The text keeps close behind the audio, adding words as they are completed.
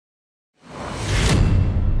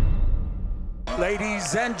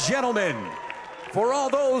Ladies and gentlemen, for all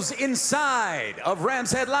those inside of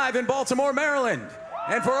Rams Head Live in Baltimore, Maryland,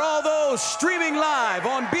 and for all those streaming live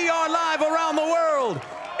on BR Live around the world,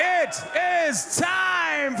 it is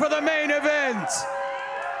time for the main event.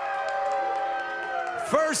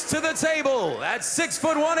 First to the table at 6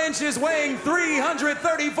 foot 1 inches, weighing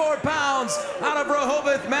 334 pounds, out of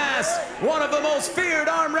Rehoboth, Mass, one of the most feared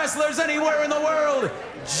arm wrestlers anywhere in the world,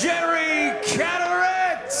 Jerry Cadorette.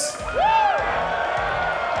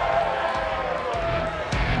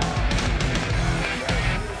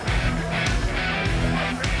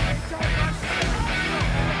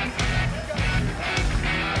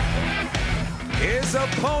 His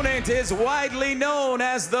opponent is widely known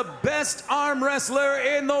as the best arm wrestler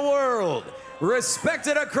in the world,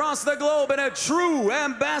 respected across the globe and a true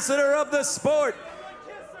ambassador of the sport.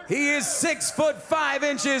 He is 6 foot 5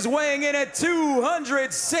 inches, weighing in at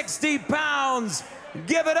 260 pounds.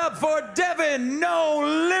 Give it up for Devon, No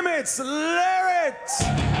Limits, Larratt.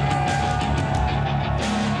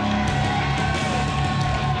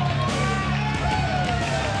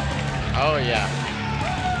 Oh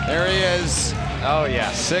yeah, there he is. Oh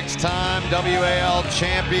yeah, 6-time WAL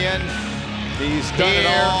champion. He's done it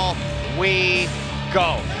all. We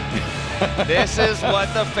go. This is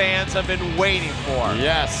what the fans have been waiting for.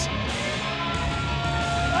 Yes.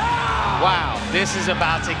 Wow, this is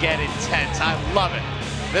about to get intense. I love it.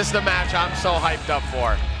 This is the match I'm so hyped up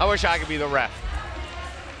for. I wish I could be the ref.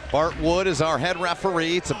 Bart Wood is our head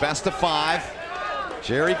referee. It's a best of 5.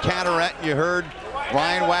 Jerry Cadorette, you heard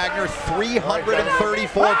Ryan Wagner,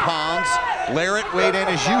 334 pounds. Larratt weighed in,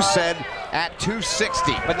 as you said, at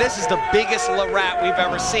 260. But this is the biggest Larratt we've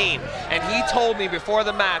ever seen. And he told me before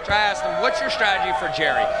the match, I asked him, what's your strategy for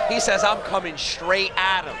Jerry? He says, I'm coming straight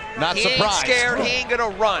at him. Not he surprised. Ain't scared, he ain't gonna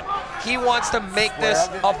run. He wants to make this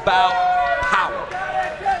about power.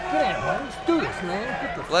 Let's do this,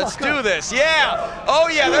 man. Let's do this, yeah. Oh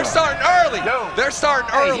yeah, they're starting early. They're starting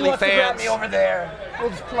early, he wants fans. to grab me over there. We'll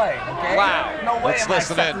just play, okay? Wow. No way Let's am I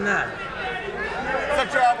listen in. accepting that.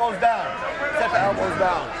 Set your elbows down. Set the elbows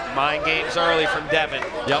down. Mind games early from Devon.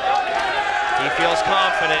 Yep. He feels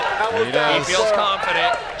confident. He does. He feels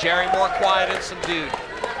confident. Jerry more quiet and subdued.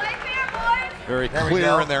 Very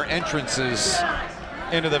clear in their entrances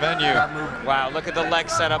into the venue. Wow, look at the leg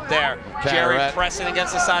set up there. Jerry Cadorette pressing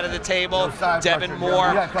against the side of the table. side Devon pressure,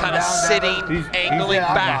 Moore Devon. kind of sitting, angling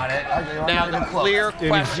back. Now the clear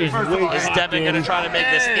question is Devon going to try to make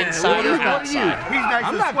this inside or outside? He's nice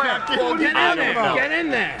and square. Well, get in there. Get in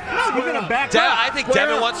there. You're gonna back up. I think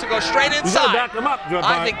Devon wants to go straight inside. Back him up,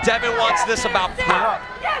 I think Devon wants this about power.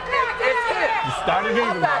 You started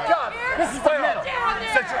even. Back up. This is the middle.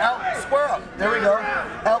 Set your elbows square up. There we go.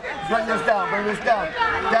 Help. Bring this down. Bring this down.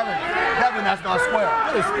 Devon, that's not square.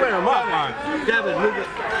 Really square him up, man. Devon, move it.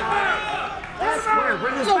 That's square.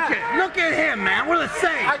 Bring this back. Look at him, man. We're the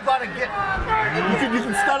same. I gotta get. You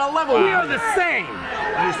can start a level. We are the same.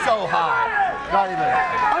 You're so high. Not even.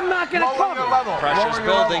 I'm not gonna Lower your cover. level. Pressure's Lower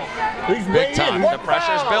your building. level. He's Big time. The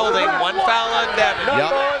pressure's building. One foul on Devon.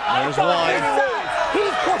 Yep, there's one.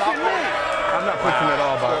 He's pushing me. I'm not pushing at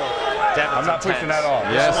all, Bob. Devon's I'm not pushing intense. at all.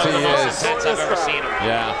 Yes, One of he the most is. intense I've ever seen him.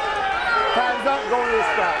 Yeah. Time's up. Go to the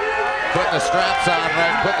spot. Putting the straps on,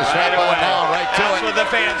 right? Put the strap on now, right to That's it. what the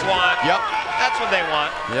fans want. Yep. That's what they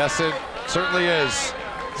want. Yes, it certainly is.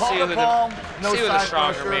 See who the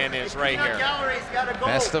stronger man is right here.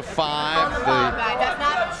 Best of 5.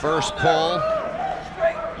 The first pull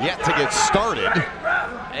yet to get started.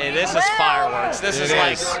 Hey, this is fireworks. This is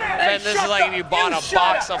like if you bought a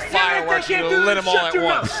box of fireworks and you lit them all at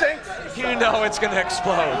once. You know it's going to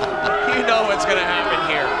explode. You know what's going to happen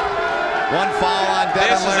here. One foul on Devon.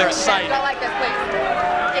 This is Larratt. exciting.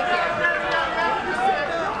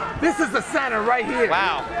 This is the center right here.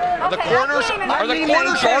 Wow. Are the corners arguing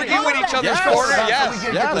with each other's corner? Yes.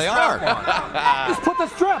 Yeah, they are. Just put the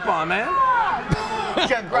strap on, man.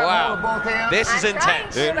 Wow. This is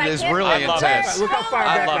intense. It is really I love intense. this. Look how far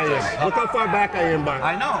I back love I this. am. Look how far back I am, Bob.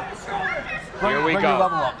 I know. Here we Bring go. your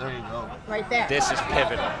level up. There you go. Right there. This is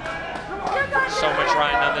pivotal. So much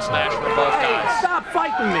riding on this match for both guys. Stop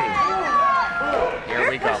fighting me. Here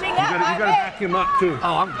we go. You gotta back him up too.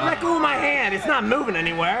 Oh, I'm done. Let go of my hand. It's not moving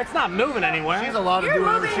anywhere. It's not moving anywhere. She's allowed to You're do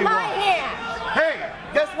whatever moving she my wants. hand. Hey,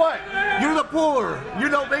 guess what? You're the puller. You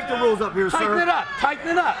don't make the rules up here, sir. Tighten it up. Tighten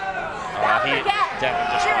it up. Devon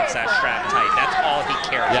just wants that strap tight. That's all he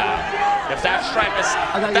cares about. If that strap is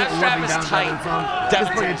tight,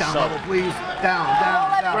 Just bring it down level, please. Down.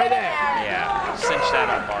 Right there. Yeah, cinch that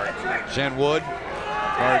up, Bart. Jen Wood,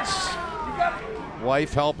 Bart's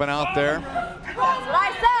wife, helping out there. That's what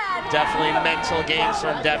I said. Definitely mental games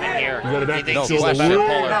from Devon here. You gotta back He thinks no he's the question. better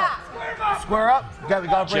puller. Square up. Devon,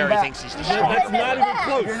 gotta bring Jerry back. thinks he's the strongest. That's not even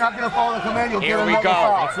close. You're not gonna follow the command. You'll Here get we another go.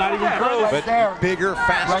 foul. It's not even close. Right But there. bigger,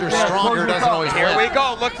 faster, Right there. stronger Close your doesn't always Here win. we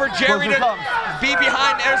go. Look for Jerry Close your to thumbs. be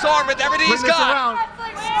behind his arm with everything Bring he's this got.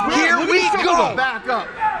 around. Here Look we at the go. shoulder. Back up.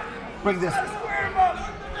 Bring this.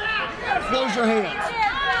 Close your hands.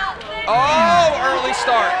 Oh, early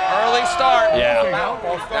start. Early start. Yeah.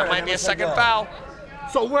 That might be a second foul.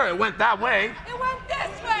 So where it went that way? It went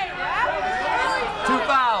this way. 2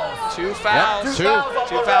 fouls. 2 fouls. Yep,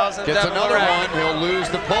 2 fouls. And Gets Devon another Larratt. one. He'll lose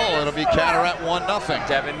the pull. It'll be Cadorette 1-0.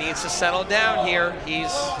 Devon needs to settle down here.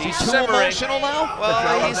 He's Too simmering. emotional now?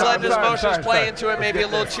 Well, he's letting his Sorry, emotions sorry, play sorry. into it maybe a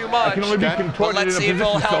little too I much. can only be Okay. contorted But let's in see a if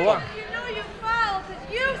it'll position help so him. up. You know you fouled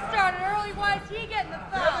because you started early. Why is he getting the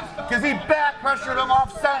foul? Because he back pressured him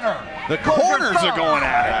off center. The Close your corners are thumbs. going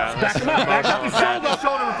at it. Back him up, back up. Shoulder,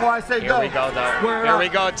 shoulder before I say Here go. we go, though. Square Here up. we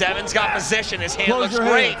go. Devon's got position. His hand Close looks your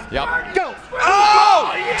great. hands. Yep. Go.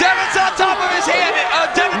 Oh! Devon's on top of his hand.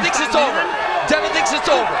 Devon thinks it's over. Devon thinks it's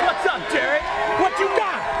over. What's up, Jerry? What you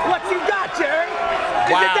got? What you got, Jerry?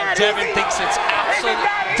 Is Wow, it that Devon easy? thinks it's Is it absolute.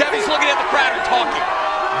 that easy? Devon's looking at the crowd and talking.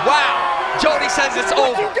 Wow. Jody says it's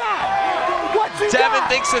What you over. got? What you Devon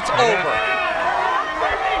got? thinks it's over.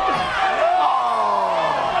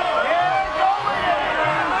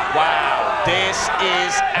 Wow, this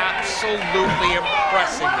is absolutely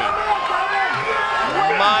impressing me.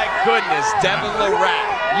 My goodness, Devon Larratt,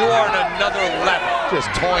 you are on another level.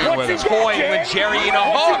 Just toying with him. Toying with Jerry in a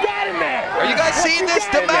What you hug. got in there? Are you guys seeing this?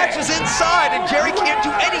 The match is inside and Jerry can't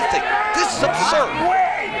do anything. This is absurd.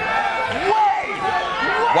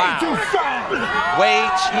 Wow. Too strong. Way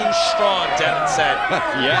too strong, Devon said.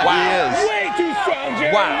 Yeah, Wow. he is. Way too strong,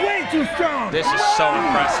 Jerry. Wow. Way too strong. This is so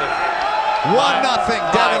impressive. 1-0,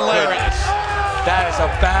 Devon My Larratt. goodness. That is a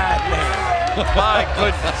bad man. My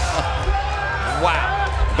goodness. Wow.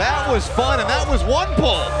 That was fun, and that was one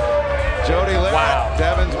pull. Jody Larratt, Wow.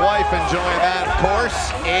 Devon's wife, enjoying that, of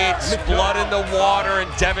course. It's blood in the water, and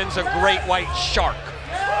Devon's a great white shark.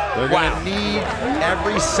 They're going to need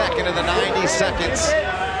every second of the 90 seconds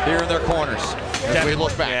here in their corners as we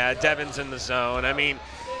look back. Yeah, Devon's in the zone. I mean,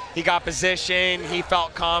 he got position. He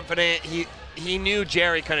felt confident. He knew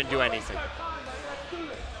Jerry couldn't do anything.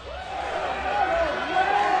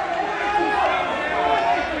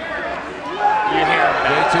 You hear him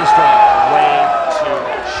Way now. too strong. Way too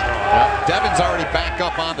strong. Yep. Devon's already back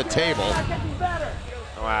up on the table.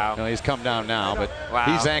 Wow. You know, he's come down now, but Wow.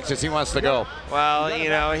 he's anxious. He wants to go. Well, you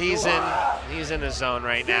know, he's in the zone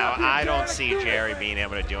right now. I don't see Jerry being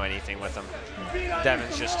able to do anything with him.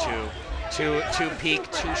 Devon's just too peak,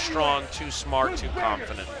 too strong, too smart, too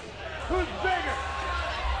confident.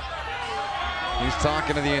 He's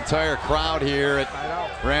talking to the entire crowd here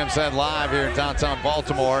at Rams Head Live here in downtown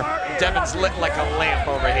Baltimore. Devon's lit like a lamp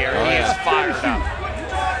over here. Oh, He yeah. is fired up.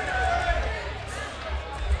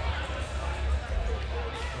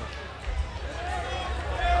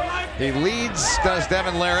 He leads, does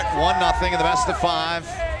Devon Larratt, 1-0 in the best of 5.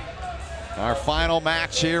 Our final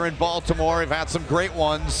match here in Baltimore. We've had some great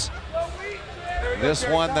ones. This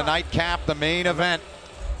one, the nightcap, the main event.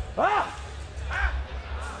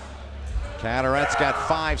 Cadorette's got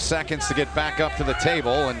 5 seconds to get back up to the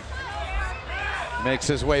table and makes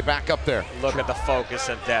his way back up there. Look at the focus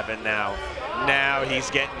of Devon now. Now he's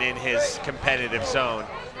getting in his competitive zone.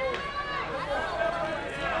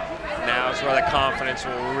 Now is where the confidence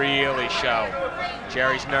will really show.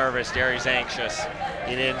 Jerry's nervous, Jerry's anxious.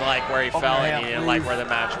 He didn't like where he fell and he didn't like where the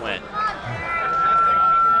match went.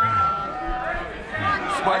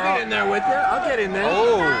 I'll get in there with you. I'll get in there.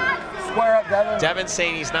 Oh, Square up, Devon. Devon's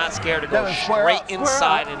saying he's not scared to go Devon, square straight up, square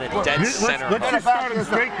inside up. in a dead center. Let's just start on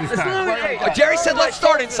straight this time. Jerry said let's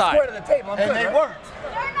start inside. And they weren't.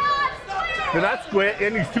 They're not square,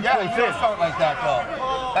 and he's too Yeah, close you in. don't start like that,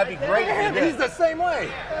 though. That'd be great if you He's did. the same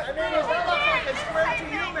way.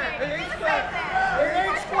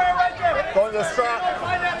 Go to the strap.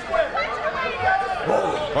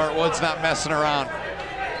 Bartwood's not messing around.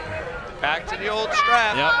 Back to the old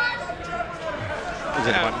strap. Yep. Is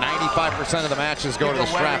it about 95% of the matches go to the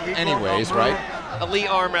strap anyways, right? Elite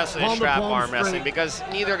arm wrestling and strap arm wrestling because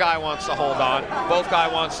neither guy wants to hold on. Both guy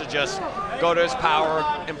wants to just go to his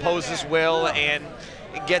power, impose his will, and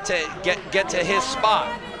get to his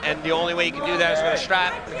spot. And the only way you can do that is with a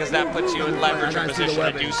strap because that puts you in leverage or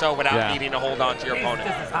position to do so without needing to hold on to your opponent.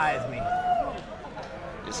 Just as high as me.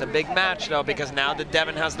 It's a big match though because now that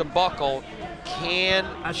Devon has the buckle, can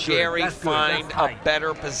That's good. Jerry That's good. find That's a tight.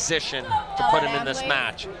 better position to put him in this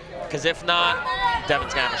match? Because if not,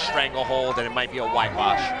 Devon's gonna have a stranglehold and it might be a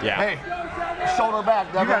whitewash. Yeah. Hey, shoulder back,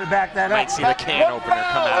 Devon. You got to back that up. Might see the can opener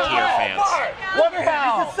come out here, fans. One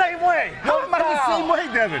foul. It's the same way. One am I the same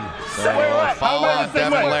way, Devon? Square up. Foul on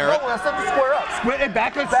Devon Larratt. No, that's not the square up. Square it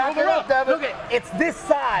back and Back shoulder it up, up. Devon. Look at, it's this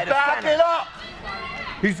side. Back it up.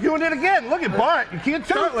 He's doing it again. Look at Bart. You can't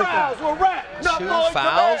turn it like that. We're wrapped. Not Two following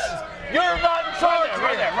fouls? commands. You're not in charge.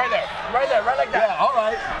 Right there, right there, right there, right like that. Yeah, all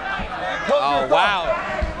right. Close Oh, your wow.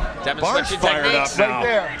 thumb. Devin Bart's switching fired techniques. up now. Right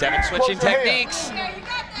there. Devin switching Close your hand. techniques. Okay, you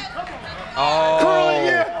got this. Oh. Curling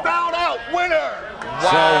in, fouled out, winner.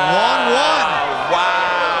 So 1-1.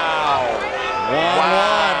 Wow.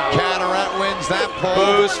 1-1. Cadorette wins that poll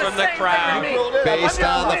Boos from the crowd. based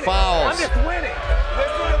on the fouls. I'm just winning.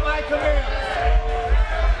 Listen to my commands.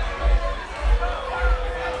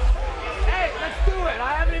 Hey, let's do it.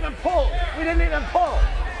 I haven't even pulled. We didn't even pull.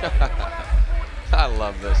 I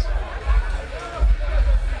love this.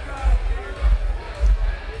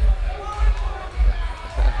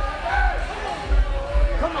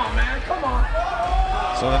 Come on, man. Come on.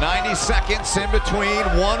 So the 90 seconds in between,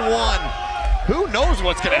 1-1. Who knows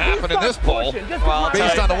what's going to happen in this poll Well, I'll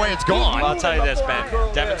based tell on you- the way it's Well, gone? I'll tell you this, Ben.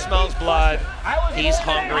 Devin smells blood. He's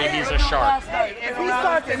hungry. He's a shark. If he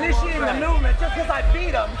starts initiating the movement just because I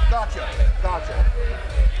beat him, Gotcha. Gotcha.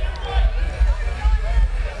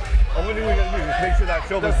 What are we going to do? Just make sure that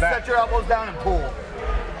shoulder's Just back. set your elbows down and pull.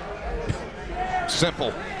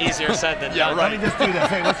 Simple. Easier said than done. Let me just do this.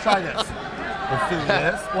 Hey, let's try this. Let's do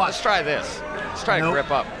this. Let's try this. Let's try to Nope.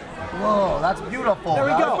 grip up. Whoa, that's beautiful. There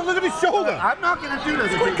we guys. go. But look at his shoulder. I'm not going to do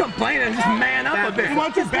this. quit complaining. Just man up a bit. Why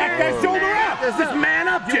don't you back that shoulder up? Just man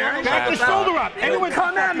up, Jerry. Back the shoulder up. Anyone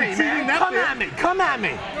Come at me, man. Come at me. Come at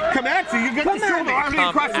me. Come at you. You get Come the at shoulder me. already Come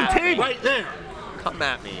across the at me. table. Right there. Come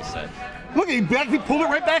at me, he said. Look, he pulled it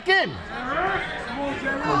right back in.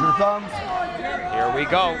 Close your thumbs. Here we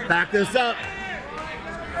go. Back this up.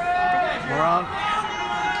 We're on.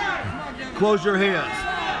 Close your hands.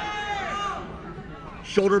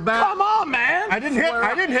 Shoulder back. Come on, man. I didn't hit.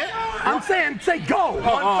 I didn't hit. I'm saying, say go. One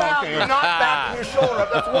foul. okay. You're not backing your shoulder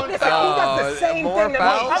up. That's one Listen, foul. he does the same more thing that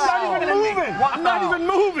fouls? me. I'm not even moving. I'm not even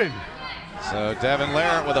moving. So Devon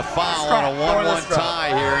Larratt with a foul on a 1-1 tie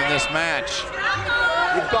here in this match.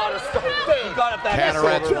 You got to start. You got to back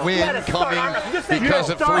Cadorette's your shoulder. win coming because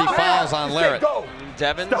of 3 fouls on Larratt.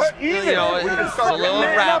 Devin's, Start you even. know, We can it's a start little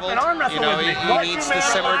man up unraveled. and arm wrestle You know, with me. he Watch needs you, to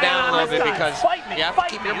man. simmer down a little bit Fight because me, you have to fight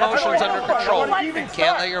keep me. your That's emotions what I under want. control. Don't You even can't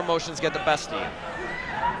start. let your emotions get the best of you.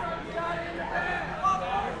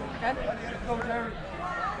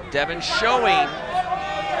 Devin's showing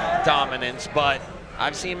dominance, but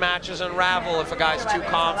I've seen matches unravel if a guy's too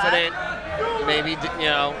confident, maybe, you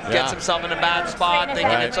know, gets himself in a bad spot, thinking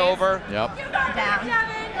Right. it's over, Yep.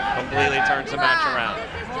 completely turns the match around.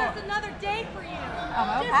 This is just another day for you.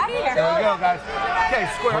 Just There we go, guys. Okay,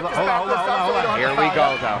 square up. Just back this up so we don't Here have we to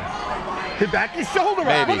go, foul though. Hit back his shoulder up.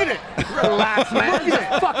 Maybe. Look at it. Relax, man. You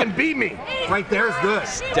just fucking beat me. Right there is good.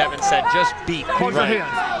 Devin said, just beat me. Close your hands.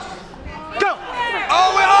 Go.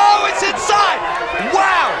 Oh, it's inside!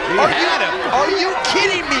 Wow! Are you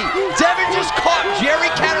kidding me? Devin just caught Jerry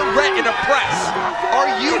Cadorette in a press. Are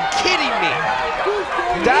you kidding me?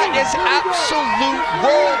 That is absolute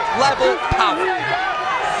world-level power.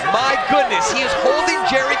 My goodness, he is holding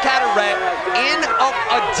Jerry Cadorette in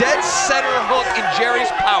a dead center hook in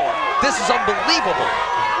Jerry's power. This is unbelievable.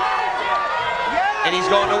 And he's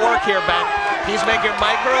going to work here, Ben. He's making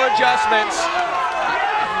micro adjustments.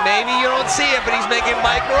 Maybe you don't see it, but he's making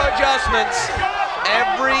micro adjustments.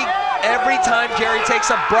 Every time Jerry takes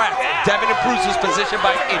a breath, Devin improves his position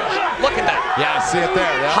by an inch. Look at that. Yeah, I see it there.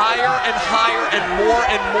 Yeah. Higher and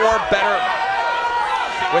more better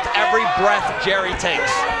with every breath Jerry takes.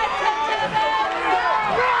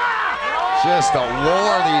 Just a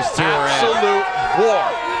war these two are in. Absolute war.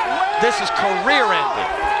 This is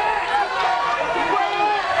career-ending.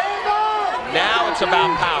 Now it's about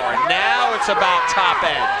power. Now it's about top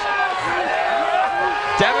end.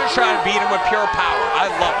 Devin's trying to beat him with pure power. I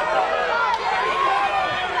love it.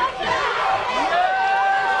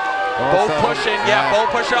 Both pushing, both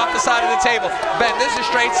pushing off the side of the table. Ben, this is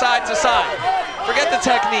straight side to side. Forget the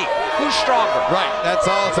technique. Who's stronger? Right, that's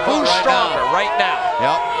all it's about. Who's right stronger now. right now?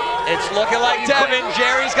 Yep. It's looking like Devin.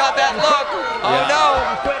 Jerry's got that look. Oh Yeah. no.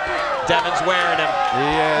 Devin's wearing him.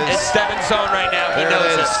 He is. It's Devin's zone right now. He There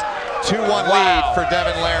knows it it. is. 2-1 Wow. lead for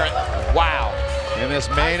Devon Larratt. Wow. In this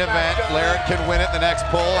main event, Larratt can win it the next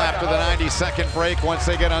pull after the 90-second break once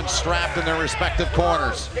they get unstrapped in their respective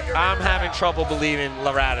corners. I'm having trouble believing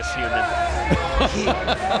Larratt is human.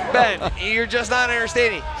 Ben, you're just not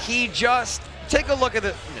understanding. He just take a look at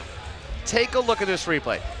this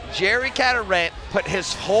replay. Jerry Cadorette put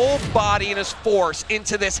his whole body and his force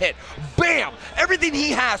into this hit. Bam! Everything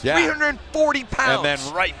he has, 340 pounds. And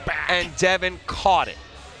then right back. And Devin caught it.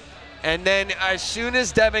 And then as soon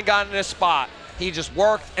as Devon got in a spot, he just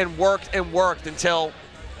worked and worked and worked until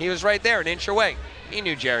he was right there, an inch away. He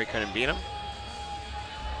knew Jerry couldn't beat him.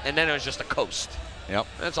 And then it was just a coast. Yep.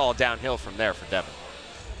 That's all downhill from there for Devon.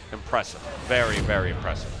 Impressive. Very, very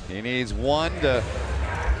impressive. He needs one to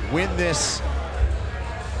win this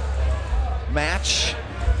match.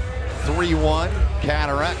 3-1.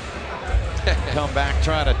 Cadorette come back,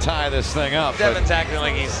 try to tie this thing up. Devon's acting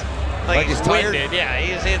like he's tired. winded. Yeah,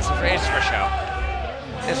 it's for show.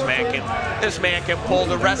 This man can pull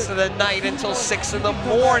the rest of the night until 6 in the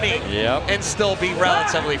morning. Yep. And still be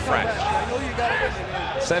relatively fresh.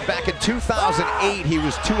 Said back in 2008 he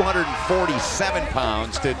was 247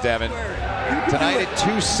 pounds, did Devon. Tonight at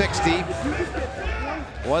 260.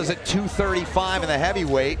 Was at 235 in the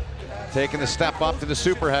heavyweight. Taking the step up to the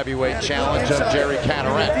super heavyweight challenge of Jerry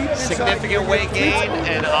Cadorette. Significant weight gain,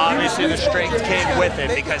 and obviously the strength came with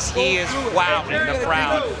it because he is wowing the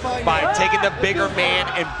crowd by taking the bigger man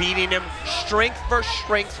and beating him strength versus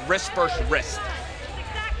strength, wrist versus wrist.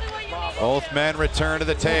 Both men return to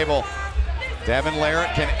the table. Devon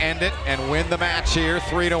Larratt can end it and win the match here,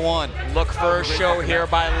 3-1. Look for a show here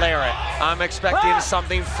by Larratt. I'm expecting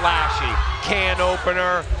something flashy. Can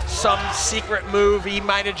opener, some secret move he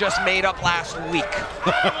might have just made up last week.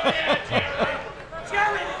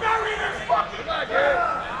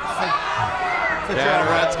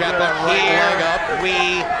 Cadorette's got that right leg up. Here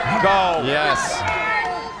we go. Yes.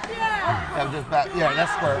 Yeah,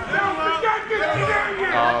 that's square.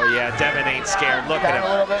 Oh yeah, Devon ain't scared. Look at him.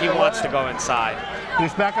 He wants to go inside.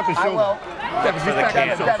 Just back up his shoulder. Look for the can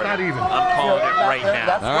It's opener. not even. I'm calling it right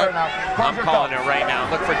now. All right. I'm calling it right now.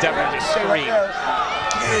 Look for Devon to scream.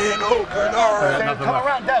 Come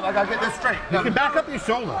around, Dev. I gotta get this straight. You can back up your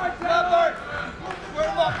shoulder.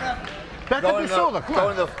 Back up your shoulder. Come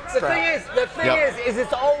on. The thing is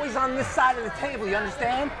it's always on this side of the table. You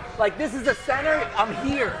understand? Like this is the center. I'm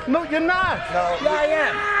here. No, you're not.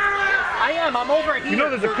 Yeah, I am. I'm over here. You know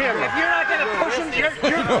there's a camera. If you're not gonna push him,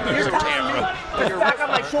 you're telling me to back on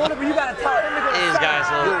my shoulder, but you gotta tell him to go. These guys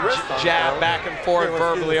will jab back and forth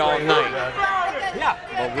verbally all night. Yeah.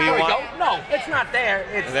 But we There we want. go. No, it's not there.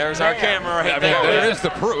 It's There's our there. camera right I mean, there. there is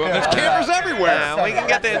the proof. There's cameras everywhere. Yeah, we can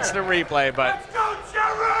get the instant replay, but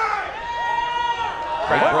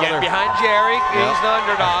get behind Jerry. He's the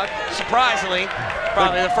underdog. Surprisingly,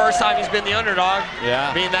 probably the first time he's been the underdog.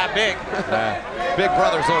 Yeah. Being that big. Big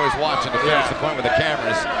Brother's always watching to finish the point with the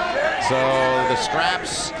cameras. So the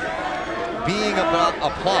straps being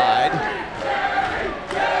applied.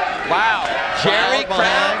 Wow. Jerry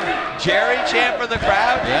crowd. Jerry champ for the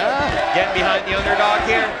crowd. Yeah. Getting behind the underdog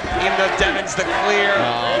here, even though Devon's the clear.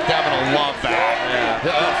 Oh, Devon will love that.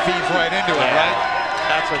 Yeah. Feeds right into it, right?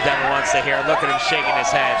 That's what Devon wants to hear. Look at him shaking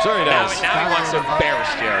his head. Sure he does. Now he wants to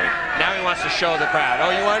embarrass Jerry. Now he wants to show the crowd.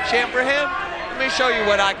 Oh, you want to champ for him? Let me show you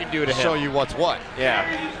what I can do to him. Show you what's what. Yeah.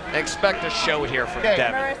 Expect a show here from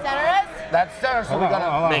Devon. That's center, so we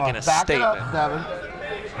gotta Making a back it up, statement. Devon.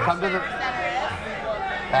 Come to the.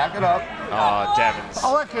 Back it up. Oh, Devon's.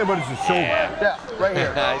 All I care about is his shoulder. Yeah. Yeah, right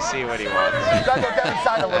here. I see what he wants. You gotta go Devon's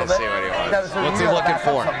side a little bit. I see what he wants. Devon, so What's you he gotta looking back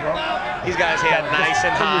up for? some, bro. He's got his hand nice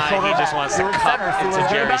and high. He just wants to cup into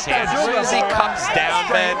Jerry's hand. As soon as he cups down,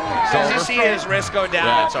 Ben, as soon as you see his wrist go down,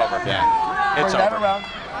 it's over. Yeah. It's Bring that over. around.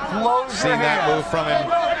 Close Seen your that hand. move from him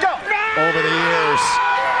Go. over the years.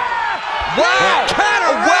 Wow!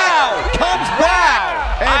 Wow! Comes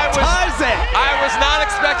back and ties it. I was not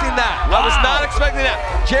expecting that. I was not expecting that.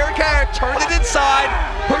 Jerry Cadorette turned it inside,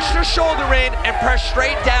 pushed her shoulder in, and pressed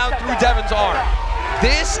straight down through Devon's arm.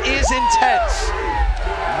 This is intense.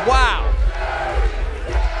 Wow.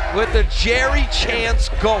 With the Jerry chants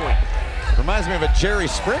going. Reminds me of a Jerry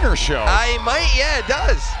Springer show. Yeah, it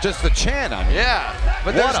does. Just the chant, I mean. Yeah,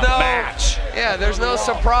 but What there's a no match. Yeah, there's no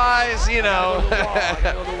surprise, you know.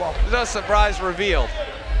 There's no surprise revealed.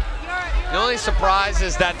 The only surprise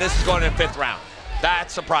is that this is going to the 5th round.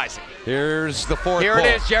 That's surprising. Here's the 4th Here ball.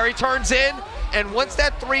 it is. Jerry turns in, and once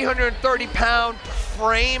that 330-pound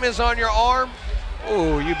frame is on your arm,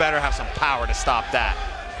 ooh, you better have some power to stop that.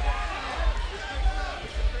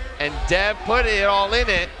 And Dev put it all in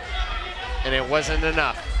it, and it wasn't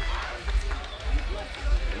enough.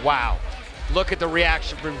 Wow. Look at the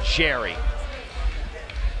reaction from Jerry.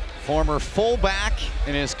 Former fullback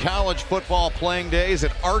in his college football playing days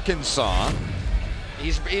at Arkansas.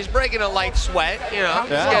 He's breaking a light sweat, you know.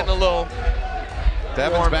 Yeah. He's getting a little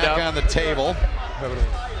Devon's warmed back up. on the table.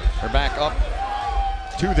 Or back up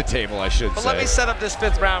to the table, I should But say. let me set up this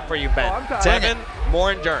 5th round for you, Ben. Devon,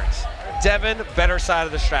 more endurance. Devon, better side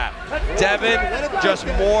of the strap. Devon, just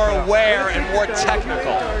more aware and more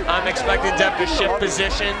technical. I'm expecting Devon to shift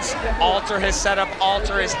positions, alter his setup,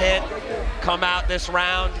 alter his hit, come out this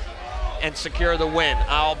round, and secure the win.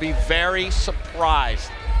 I'll be very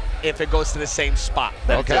surprised if it goes to the same spot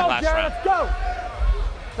that it did last round. Let's go!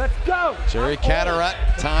 Let's go! Jerry Cadorette,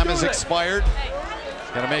 time has expired.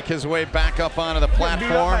 He's going to make his way back up onto the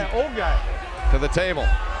platform to the table.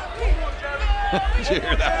 Did you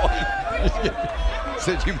hear that one?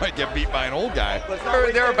 Said you might get beat by an old guy.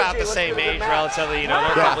 They're about the same age, relatively. You know,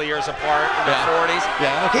 they're a couple of years apart in their 40s.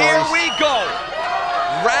 Yeah, Here we go.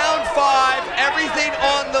 Round 5, everything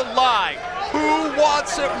on the line. Who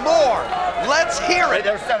wants it more? Let's hear it.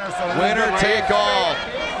 Winner take all.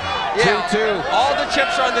 Yeah, 2-2. all the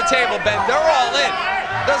chips are on the table, Ben. They're all in.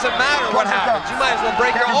 Doesn't matter what happens. You might as well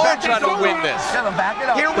break your arm trying to win this.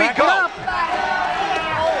 Here we go.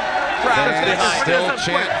 Crowd's behind. Still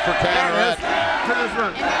chant for Cadorette.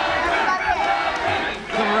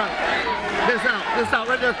 This out,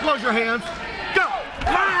 right there. Close your hands. Go.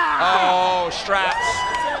 Oh, straps.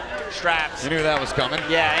 Straps. You knew that was coming.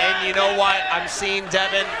 Yeah, and you know what? I'm seeing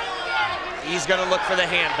Devon. He's going to look for the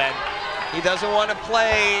hand, Ben. He doesn't want to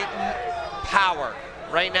play power.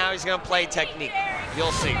 Right now, he's going to play technique.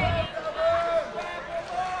 You'll see.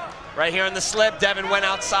 Right here on the slip, Devon went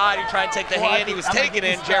outside. He tried to take the hand. He was taking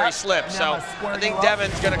it, and Jerry slipped. So I think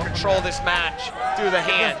Devon's going to control this match through the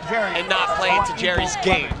hand and not play into Jerry's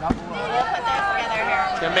game.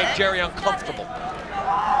 It's going to make Jerry uncomfortable.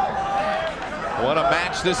 What a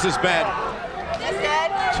match this has been.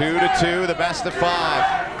 2-2, the best of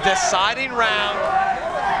 5. Deciding round.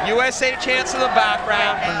 USA chance in the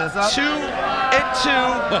background. 2-2.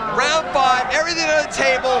 Round 5. Everything on the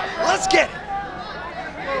table. Let's get it.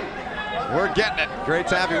 We're getting it. Great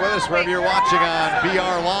to have you with us wherever you're watching on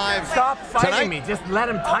BR Live. Stop fighting tonight. me. Just let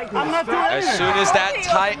him tighten. I'm not doing As anything. soon as that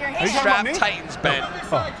strap tightens, Ben,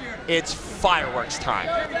 it's fireworks time.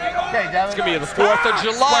 It's going to be the 4th of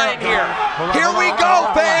July in here. Here we go,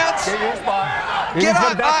 fans. Get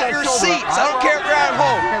up out your seats. I don't care if you're at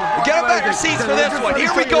home. Get up out your seats for this one.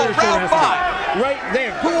 Here we go, round 5. Right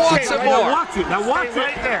there. Who wants it more? Now watch it. Now watch it.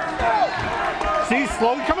 Right there. See,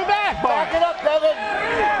 slowly coming back. Back it up, Devon.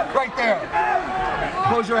 Right there.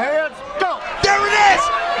 Close your hands. Go. There it is.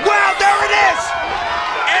 Wow, there it is.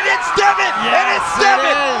 And it's Devon. Yes, and it's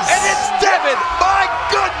Devon. it is. And it's Devon. My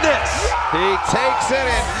goodness. He takes it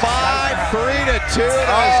in 5-3-2.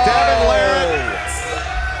 There's Devon Larratt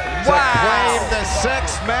to claim the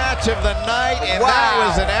 6th match of the night, and that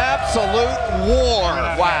was an absolute war.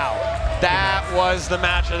 Wow. That was the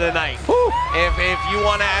match of the night. If you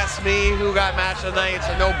want to ask me who got match of the night, it's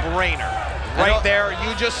a no-brainer. Right there,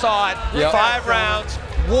 you just saw it. 5 rounds,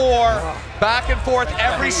 war, back and forth.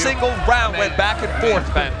 Every single round went back and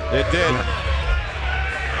forth, Ben. It did.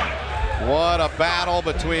 What a battle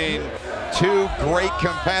between 2 great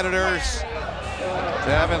competitors.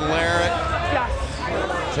 Devon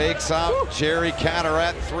Larratt takes out Jerry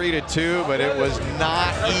Cadorette 3-2, but it was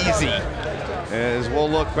not easy. As we'll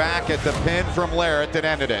look back at the pin from Larratt that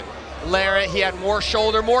ended it. Larratt, he had more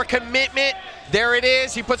shoulder, more commitment. There it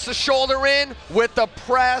is. He puts the shoulder in with the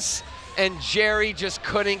press, and Jerry just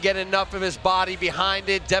couldn't get enough of his body behind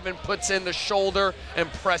it. Devon puts in the shoulder and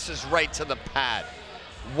presses right to the pad.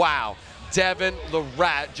 Wow. Devon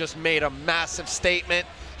Larratt just made a massive statement.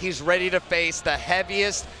 He's ready to face the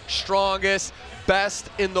heaviest, strongest, best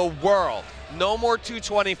in the world. No more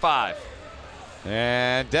 225.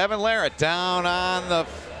 And Devon Larratt down on the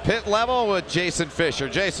pit level with Jason Fisher.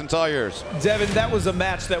 Jason, it's all yours. Devon, that was a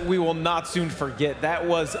match that we will not soon forget. That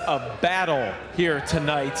was a battle here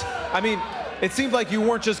tonight. I mean, it seemed like you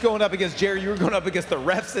weren't just going up against Jerry, you were going up against the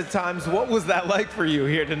refs at times. What was that like for you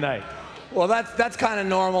here tonight? Well, that's kind of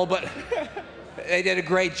normal, but they did a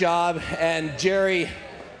great job, and Jerry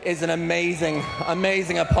is an amazing,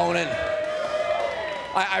 amazing opponent.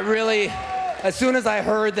 I really, as soon as I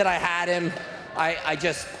heard that I had him,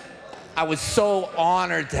 I was so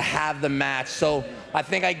honored to have the match. So I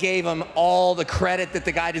think I gave him all the credit that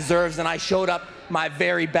the guy deserves, and I showed up my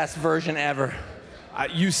very best version ever.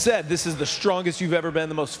 You said this is the strongest you've ever been,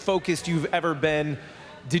 the most focused you've ever been.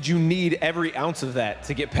 Did you need every ounce of that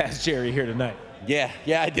to get past Jerry here tonight? Yeah,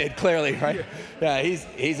 I did, clearly, right? Yeah,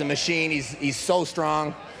 he's a machine. He's so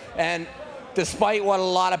strong. And despite what a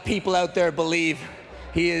lot of people out there believe,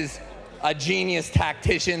 he is a genius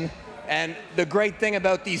tactician. And the great thing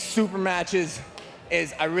about these super matches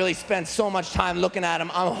is I really spent so much time looking at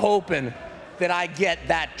him. I'm hoping that I get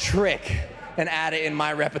that trick and add it in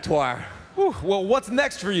my repertoire. Whew, well, what's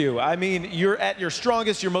next for you? I mean, you're at your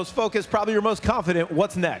strongest, your most focused, probably your most confident.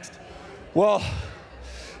 What's next? Well,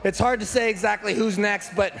 It's hard to say exactly who's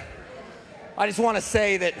next, but I just want to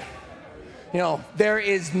say that, you know, there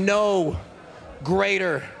is no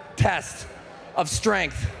greater test of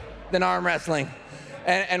strength than arm wrestling.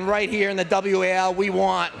 And right here in the WAL, we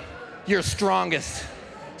want your strongest.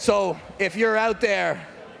 So if you're out there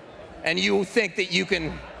and you think that you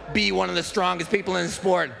can be one of the strongest people in the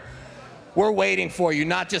sport, we're waiting for you,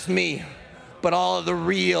 not just me, but all of the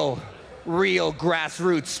real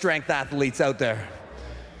grassroots strength athletes out there.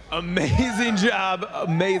 Amazing job,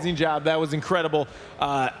 amazing job. That was incredible.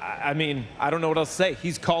 I mean, I don't know what else to say.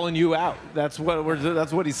 He's calling you out. That's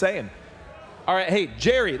what he's saying. All right, hey,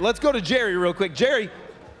 Jerry, let's go to Jerry real quick. Jerry,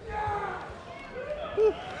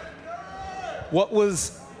 what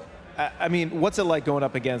was, I mean, what's it like going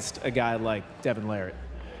up against a guy like Devon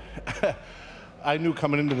Larratt? I knew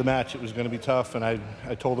coming into the match it was going to be tough, and I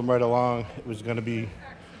told him right along it was going to be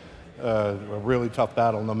a really tough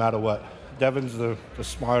battle no matter what. Devon's the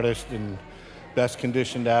smartest and best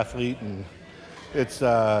conditioned athlete, and it's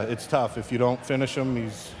tough. If you don't finish him,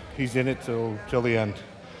 he's in it till the end.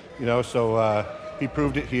 You know, so he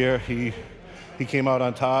proved it here. He came out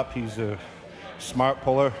on top. He's a smart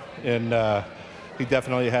puller, and he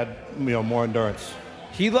definitely had, you know, more endurance.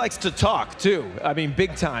 He likes to talk too. I mean,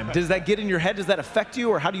 big time. Does that get in your head? Does that affect you,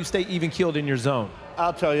 or how do you stay even keeled in your zone?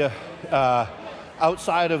 I'll tell you,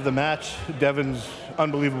 outside of the match, Devon's an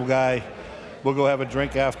unbelievable guy. We'll go have a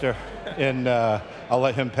drink after, and I'll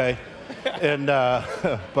let him pay. And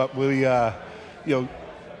but we, you know,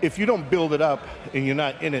 if you don't build it up and you're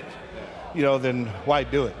not in it, you know, then why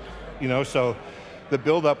do it? You know, so the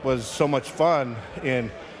build-up was so much fun and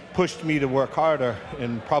pushed me to work harder,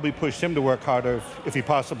 and probably pushed him to work harder if he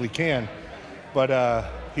possibly can. But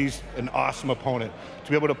he's an awesome opponent.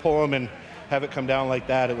 To be able to pull him and have it come down like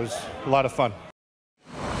that, it was a lot of fun.